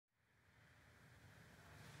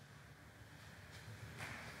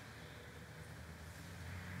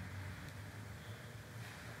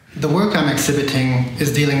The work I'm exhibiting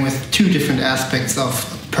is dealing with two different aspects of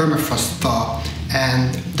permafrost thaw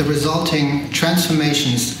and the resulting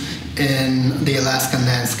transformations in the Alaskan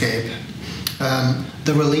landscape.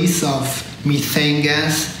 The release of methane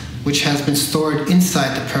gas, which has been stored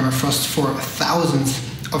inside the permafrost for thousands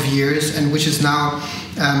of years and which is now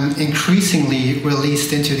increasingly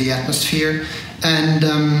released into the atmosphere.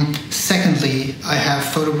 And secondly, I have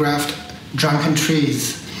photographed drunken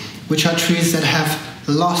trees, which are trees that have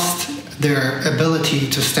lost their ability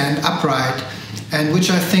to stand upright and which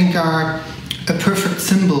I think are a perfect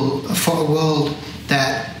symbol for a world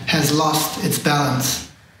that has lost its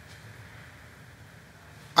balance.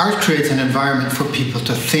 Art creates an environment for people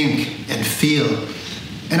to think and feel,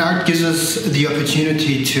 and art gives us the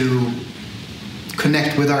opportunity to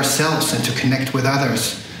connect with ourselves and to connect with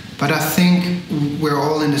others. But I think we're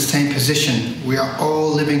all in the same position. We are all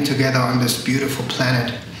living together on this beautiful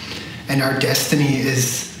planet, and our destiny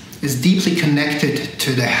is deeply connected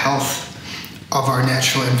to the health of our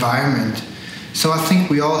natural environment. So I think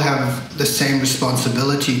we all have the same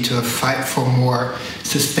responsibility to fight for more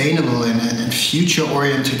sustainable and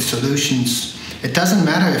future-oriented solutions. It doesn't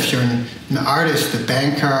matter if you're an artist, a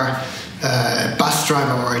banker, a bus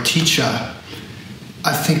driver, or a teacher.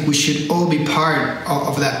 I think we should all be part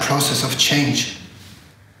of that process of change.